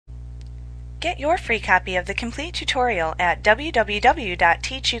Get your free copy of the complete tutorial at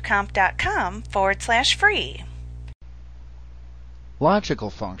www.teachucomp.com/free. Logical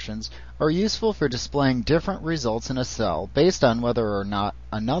functions are useful for displaying different results in a cell based on whether or not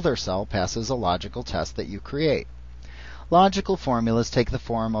another cell passes a logical test that you create. Logical formulas take the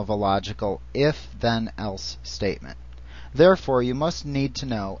form of a logical if-then-else statement. Therefore, you must need to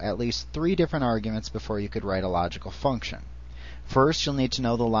know at least 3 different arguments before you could write a logical function. First, you'll need to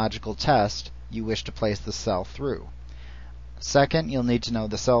know the logical test you wish to place the cell through. Second, you'll need to know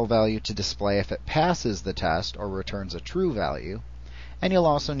the cell value to display if it passes the test or returns a true value. And you'll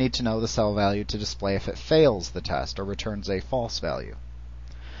also need to know the cell value to display if it fails the test or returns a false value.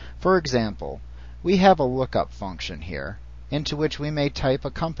 For example, we have a lookup function here, into which we may type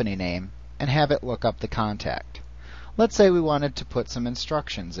a company name and have it look up the contact. Let's say we wanted to put some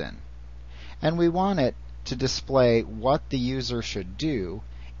instructions in, and we want it to display what the user should do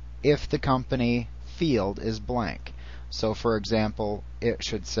if the company field is blank. So for example, it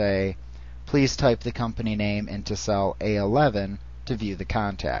should say, please type the company name into cell A11 to view the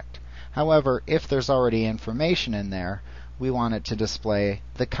contact. However, if there's already information in there, we want it to display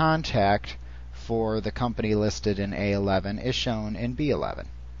the contact for the company listed in A11 is shown in B11.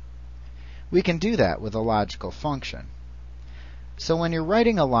 We can do that with a logical function. So when you're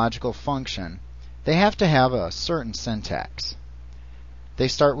writing a logical function, they have to have a certain syntax. They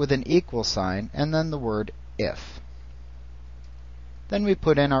start with an equal sign and then the word if. Then we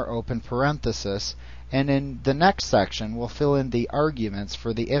put in our open parenthesis, and in the next section we'll fill in the arguments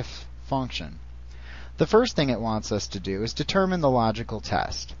for the if function. The first thing it wants us to do is determine the logical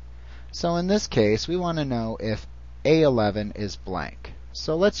test. So in this case, we want to know if A11 is blank.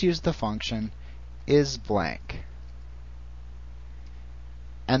 So let's use the function isBlank,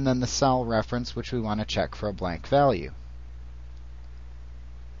 and then the cell reference which we want to check for a blank value.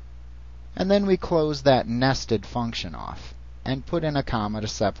 And then we close that nested function off and put in a comma to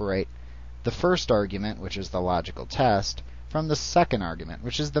separate the first argument, which is the logical test, from the second argument,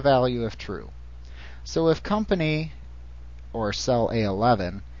 which is the value if true. So if company, or cell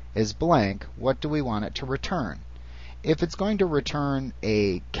A11, is blank, what do we want it to return? If it's going to return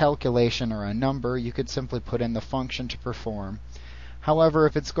a calculation or a number, you could simply put in the function to perform. However,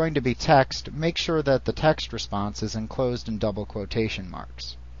 if it's going to be text, make sure that the text response is enclosed in double quotation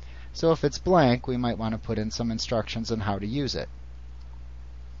marks. So if it's blank, we might want to put in some instructions on how to use it.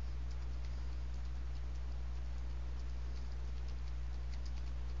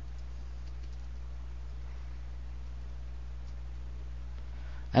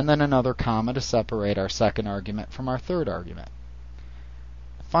 And then another comma to separate our second argument from our third argument.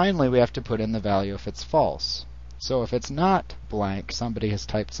 Finally, we have to put in the value if it's false. So if it's not blank, somebody has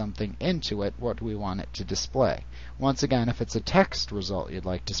typed something into it, what do we want it to display? Once again, if it's a text result you'd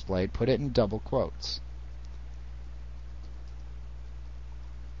like displayed, put it in double quotes.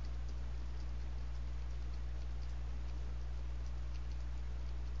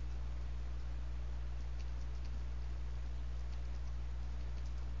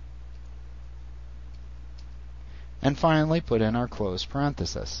 And finally, put in our close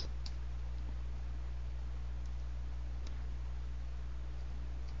parenthesis.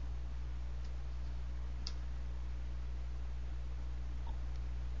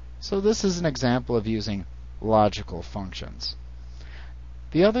 So this is an example of using logical functions.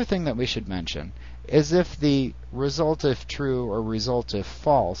 The other thing that we should mention is if the result if true or result if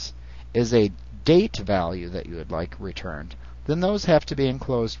false is a date value that you would like returned, then those have to be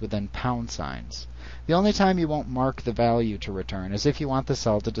enclosed within pound signs. The only time you won't mark the value to return is if you want the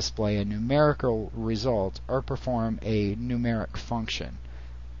cell to display a numerical result or perform a numeric function.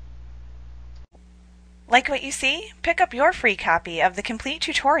 Like what you see? Pick up your free copy of the complete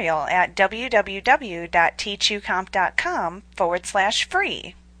tutorial at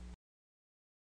www.teachucomp.com/free.